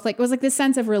we were both like, it was like this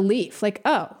sense of relief, like,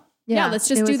 oh, yeah, let's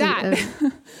just do that.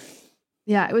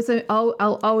 It was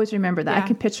I'll always remember that. Yeah. I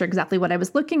can picture exactly what I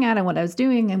was looking at and what I was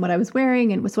doing and what I was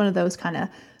wearing. And it was one of those kind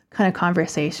of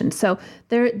conversations. So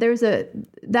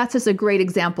that's just a great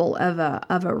example of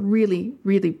a really,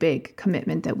 really big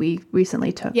commitment that we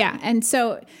recently took. Yeah. And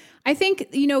so I think,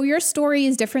 your story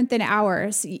is different than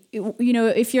ours.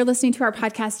 If you're listening to our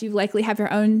podcast, you likely have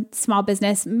your own small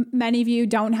business. Many of you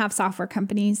don't have software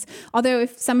companies. Although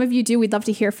if some of you do, we'd love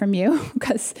to hear from you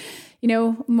because,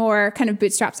 more kind of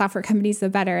bootstrap software companies, the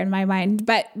better in my mind.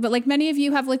 But like many of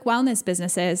you have like wellness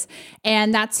businesses,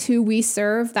 and that's who we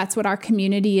serve. That's what our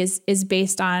community is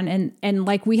based on. And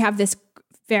like we have this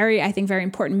very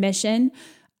important mission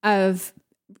of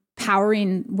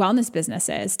powering wellness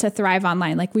businesses to thrive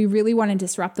online. Like we really want to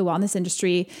disrupt the wellness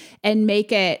industry and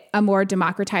make it a more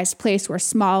democratized place where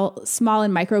small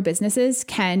and micro businesses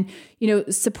can,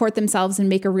 support themselves and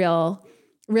make a real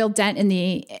dent in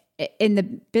the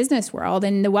business world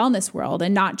and the wellness world,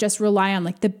 and not just rely on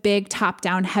like the big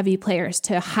top-down heavy players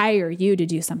to hire you to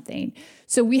do something.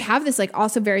 So we have this like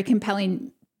also very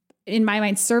compelling, in my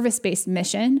mind, service-based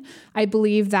mission. I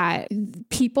believe that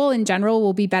people in general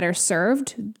will be better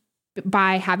served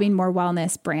by having more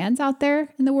wellness brands out there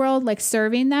in the world, like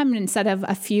serving them instead of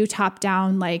a few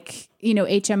top-down, like,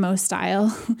 HMO style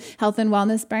health and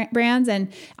wellness brands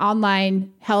and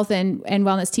online health and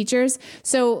wellness teachers.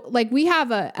 So like we have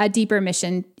a deeper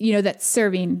mission, that's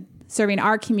serving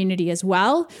our community as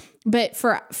well. But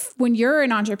when you're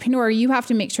an entrepreneur, you have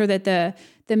to make sure that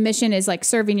the mission is like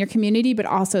serving your community, but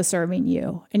also serving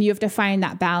you. And you have to find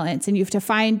that balance, and you have to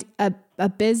find a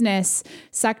business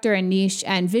sector and niche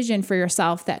and vision for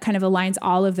yourself that kind of aligns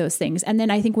all of those things. And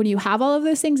then I think when you have all of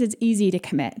those things, it's easy to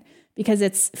commit because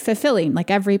it's fulfilling,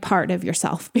 like every part of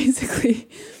yourself, basically.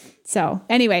 So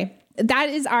anyway, that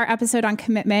is our episode on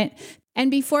commitment.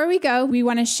 And before we go, we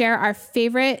want to share our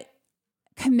favorite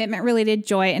commitment-related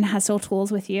joy and hustle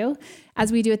tools with you.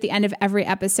 As we do at the end of every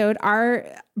episode, our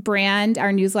brand,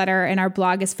 our newsletter, and our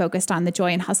blog is focused on the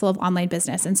joy and hustle of online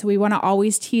business. And so we want to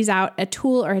always tease out a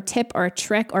tool or a tip or a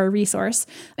trick or a resource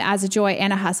as a joy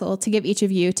and a hustle to give each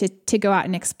of you to go out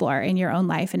and explore in your own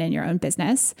life and in your own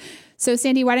business. So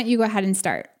Sandy, why don't you go ahead and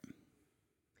start?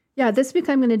 Yeah, this week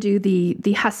I'm going to do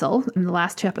the hustle. In the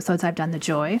last 2 episodes, I've done the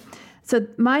joy. So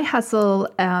my hustle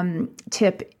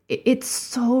tip, it's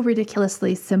so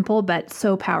ridiculously simple, but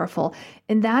so powerful.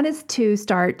 And that is to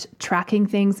start tracking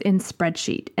things in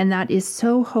spreadsheet. And that is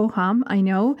so ho-hum, I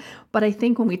know. But I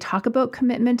think when we talk about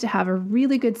commitment, to have a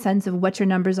really good sense of what your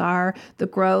numbers are, the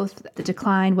growth, the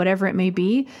decline, whatever it may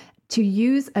be, to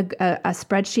use a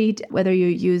spreadsheet, whether you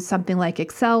use something like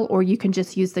Excel or you can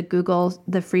just use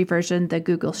the free version, the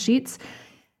Google Sheets.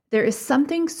 There is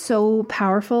something so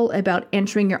powerful about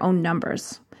entering your own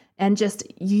numbers and just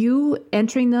you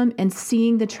entering them and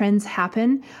seeing the trends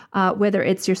happen, whether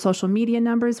it's your social media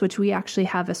numbers, which we actually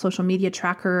have a social media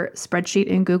tracker spreadsheet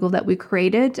in Google that we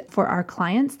created for our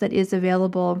clients that is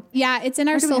available. Yeah, it's in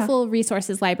our Soulful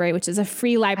Resources library, which is a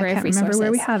free library of resources. I can't remember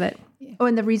where we have it. Oh,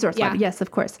 in the resource library. Yes,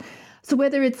 of course. So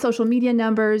whether it's social media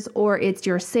numbers or it's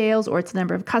your sales or it's the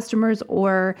number of customers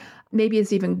or maybe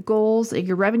it's even goals, like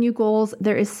your revenue goals,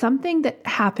 there is something that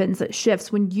happens that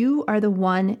shifts when you are the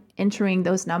one entering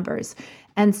those numbers.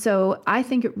 And so I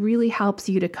think it really helps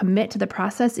you to commit to the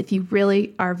process if you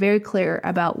really are very clear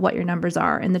about what your numbers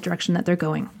are and the direction that they're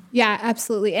going. Yeah,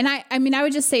 absolutely. And I mean, I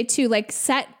would just say too, like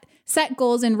set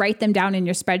goals and write them down in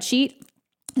your spreadsheet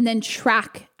and then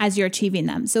track as you're achieving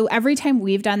them. So every time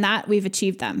we've done that, we've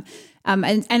achieved them.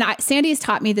 Sandy has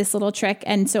taught me this little trick.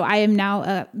 And so I am now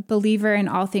a believer in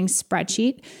all things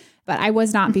spreadsheet, but I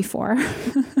was not before.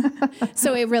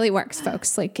 So it really works,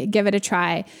 folks. Like give it a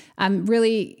try.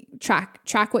 Really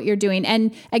track what you're doing.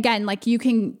 And again, like you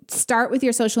can start with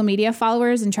your social media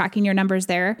followers and tracking your numbers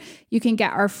there. You can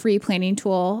get our free planning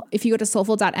tool if you go to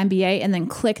soulful.mba and then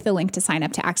click the link to sign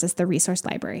up to access the resource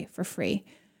library for free.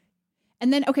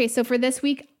 And then, okay, so for this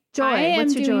week, joy.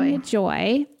 What's your joy?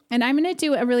 Joy. And I'm going to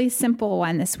do a really simple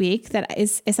one this week that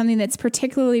is something that's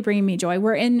particularly bringing me joy.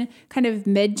 We're in kind of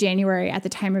mid-January at the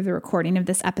time of the recording of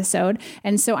this episode.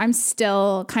 And so I'm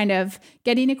still kind of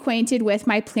getting acquainted with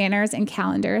my planners and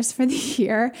calendars for the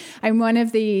year. I'm one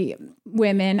of the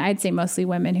women, I'd say mostly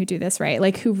women who do this, right?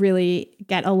 Like who really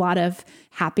get a lot of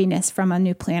happiness from a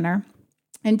new planner.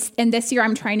 And this year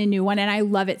I'm trying a new one and I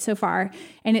love it so far.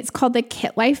 And it's called the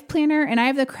Kit Life Planner. And I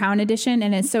have the Crown Edition.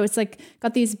 And it's like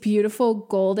got these beautiful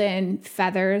golden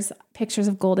feathers, pictures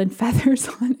of golden feathers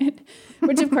on it,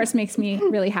 which of course makes me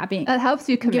really happy. That helps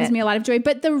you commit. Gives me a lot of joy.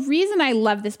 But the reason I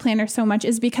love this planner so much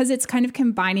is because it's kind of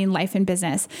combining life and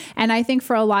business. And I think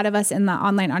for a lot of us in the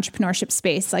online entrepreneurship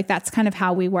space, like that's kind of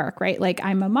how we work, right? Like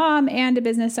I'm a mom and a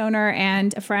business owner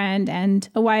and a friend and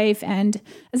a wife and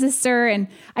a sister. And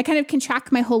I kind of can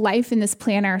track my whole life in this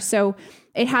planner. So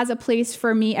it has a place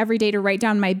for me every day to write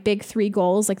down my big 3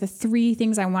 goals, like the 3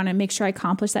 things I want to make sure I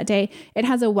accomplish that day. It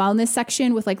has a wellness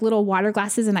section with like little water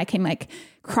glasses and I can like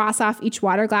cross off each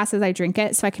water glass as I drink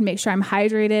it. So I can make sure I'm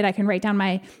hydrated. I can write down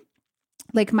my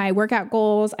workout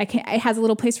goals. It has a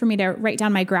little place for me to write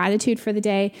down my gratitude for the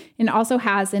day. And it also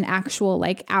has an actual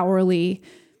like hourly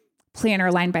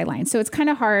planner line by line. So it's kind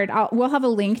of hard. We'll have a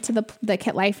link to the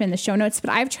Kit Life in the show notes, but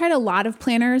I've tried a lot of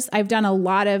planners. I've done a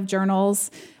lot of journals.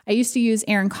 I used to use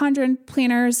Erin Condren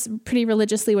planners pretty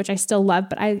religiously, which I still love,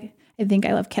 but I think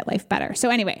I love Kit Life better. So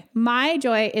anyway, my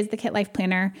joy is the Kit Life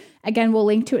Planner. Again, we'll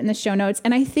link to it in the show notes.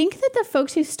 And I think that the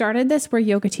folks who started this were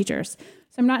yoga teachers.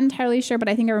 So I'm not entirely sure, but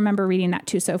I think I remember reading that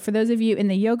too. So for those of you in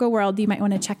the yoga world, you might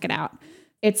want to check it out.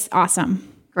 It's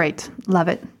awesome. Great. Love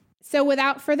it. So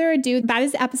without further ado, that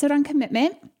is the episode on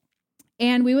commitment.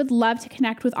 And we would love to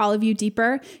connect with all of you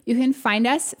deeper. You can find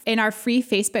us in our free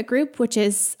Facebook group, which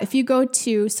is if you go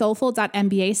to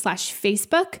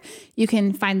soulful.mba/Facebook, you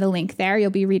can find the link there. You'll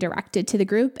be redirected to the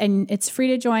group and it's free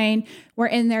to join. We're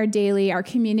in there daily. Our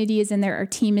community is in there. Our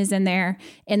team is in there.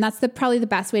 And that's probably the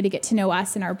best way to get to know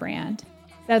us and our brand.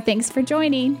 So thanks for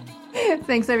joining.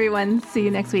 Thanks, everyone. See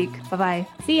you next week. Bye-bye.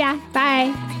 See ya.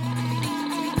 Bye.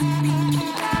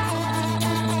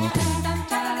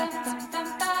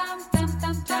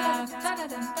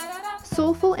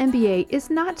 Soulful MBA is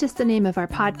not just the name of our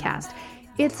podcast.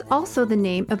 It's also the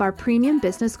name of our premium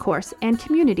business course and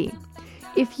community.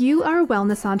 If you are a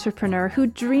wellness entrepreneur who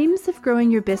dreams of growing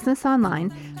your business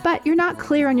online, but you're not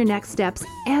clear on your next steps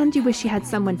and you wish you had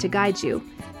someone to guide you,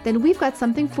 then we've got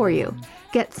something for you.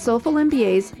 Get Soulful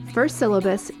MBA's first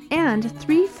syllabus and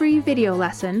 3 free video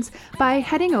lessons by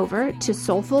heading over to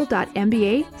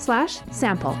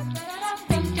soulful.mba/sample.